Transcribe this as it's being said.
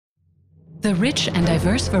The rich and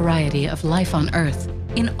diverse variety of life on Earth,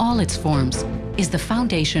 in all its forms, is the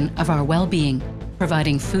foundation of our well-being,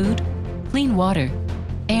 providing food, clean water,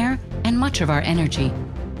 air, and much of our energy.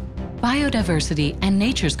 Biodiversity and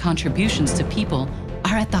nature's contributions to people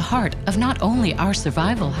are at the heart of not only our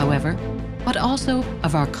survival, however, but also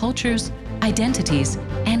of our cultures, identities,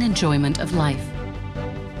 and enjoyment of life.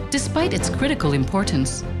 Despite its critical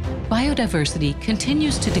importance, biodiversity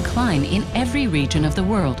continues to decline in every region of the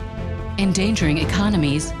world, endangering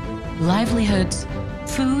economies, livelihoods,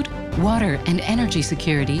 food, water, and energy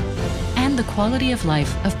security, and the quality of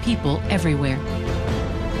life of people everywhere.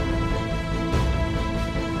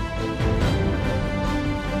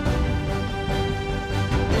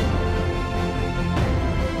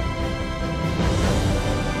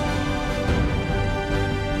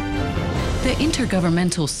 The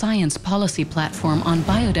Intergovernmental Science Policy Platform on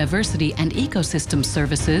Biodiversity and Ecosystem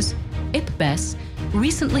Services, IPBES,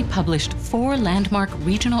 recently published 4 landmark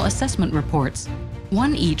regional assessment reports,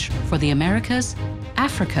 one each for the Americas,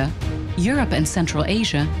 Africa, Europe and Central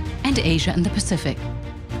Asia, and Asia and the Pacific.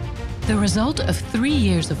 The result of 3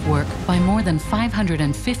 years of work by more than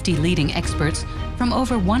 550 leading experts from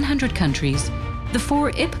over 100 countries, the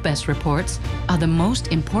 4 IPBES reports are the most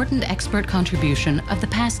important expert contribution of the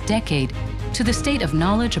past decade to the state of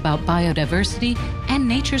knowledge about biodiversity and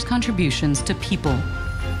nature's contributions to people.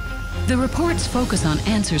 The reports focus on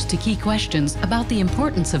answers to key questions about the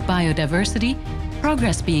importance of biodiversity,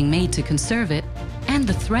 progress being made to conserve it, and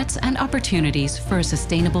the threats and opportunities for a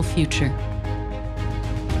sustainable future.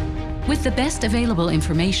 With the best available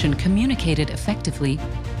information communicated effectively,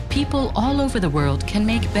 people all over the world can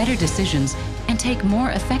make better decisions and take more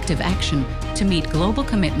effective action to meet global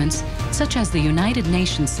commitments such as the United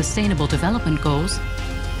Nations Sustainable Development Goals,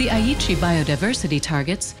 the Aichi Biodiversity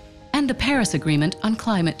Targets, and the Paris Agreement on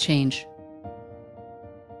Climate Change.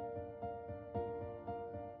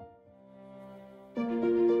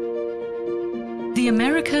 The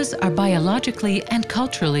Americas are biologically and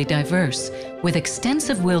culturally diverse, with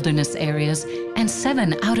extensive wilderness areas and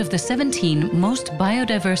 7 out of the 17 most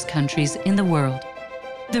biodiverse countries in the world.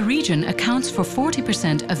 The region accounts for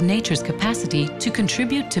 40% of nature's capacity to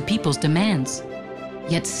contribute to people's demands.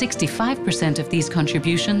 Yet 65% of these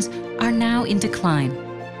contributions are now in decline,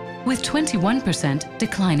 with 21%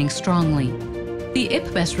 declining strongly. The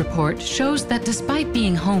IPBES report shows that despite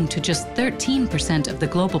being home to just 13% of the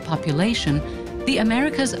global population, the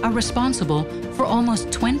Americas are responsible for almost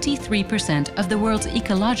 23% of the world's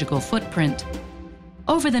ecological footprint.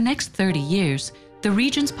 Over the next 30 years, the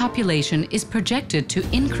region's population is projected to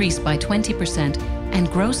increase by 20%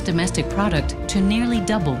 and gross domestic product to nearly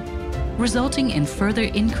double, resulting in further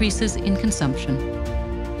increases in consumption.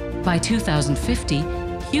 By 2050,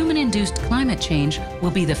 human-induced climate change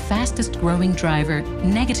will be the fastest growing driver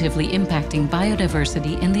negatively impacting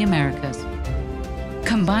biodiversity in the Americas.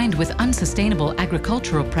 Combined with unsustainable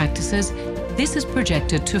agricultural practices, this is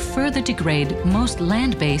projected to further degrade most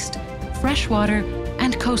land-based, freshwater,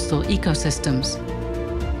 and coastal ecosystems.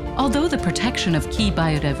 Although the protection of key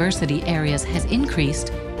biodiversity areas has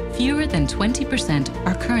increased, fewer than 20%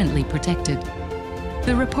 are currently protected.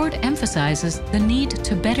 The report emphasizes the need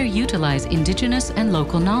to better utilize indigenous and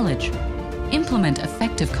local knowledge, implement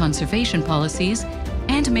effective conservation policies,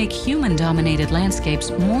 and make human-dominated landscapes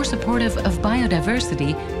more supportive of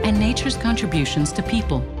biodiversity and nature's contributions to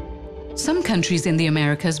people. Some countries in the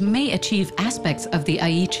Americas may achieve aspects of the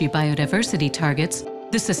Aichi biodiversity targets,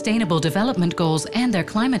 the Sustainable Development Goals, and their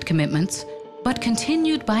climate commitments, but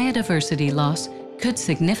continued biodiversity loss could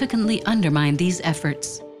significantly undermine these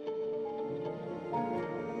efforts.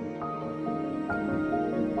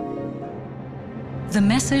 The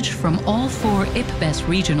message from all 4 IPBES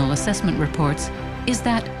regional assessment reports is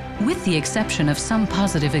that, with the exception of some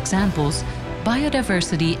positive examples,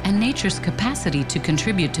 biodiversity and nature's capacity to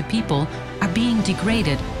contribute to people are being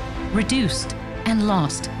degraded, reduced, and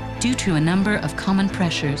lost due to a number of common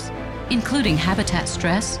pressures, including habitat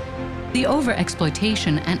stress, the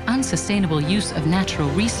overexploitation and unsustainable use of natural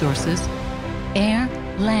resources, air,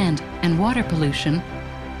 land, and water pollution,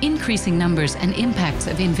 increasing numbers and impacts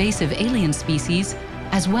of invasive alien species,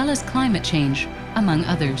 as well as climate change, among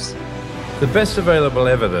others. The best available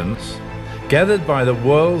evidence, gathered by the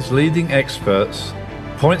world's leading experts,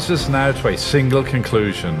 points us now to a single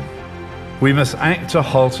conclusion. We must act to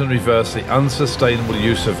halt and reverse the unsustainable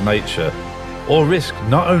use of nature, or risk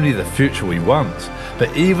not only the future we want,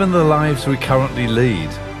 but even the lives we currently lead.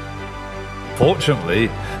 Fortunately,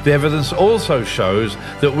 the evidence also shows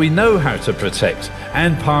that we know how to protect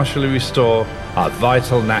and partially restore our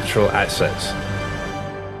vital natural assets.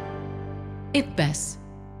 IPBES,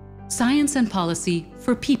 Science and Policy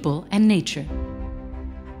for people and nature.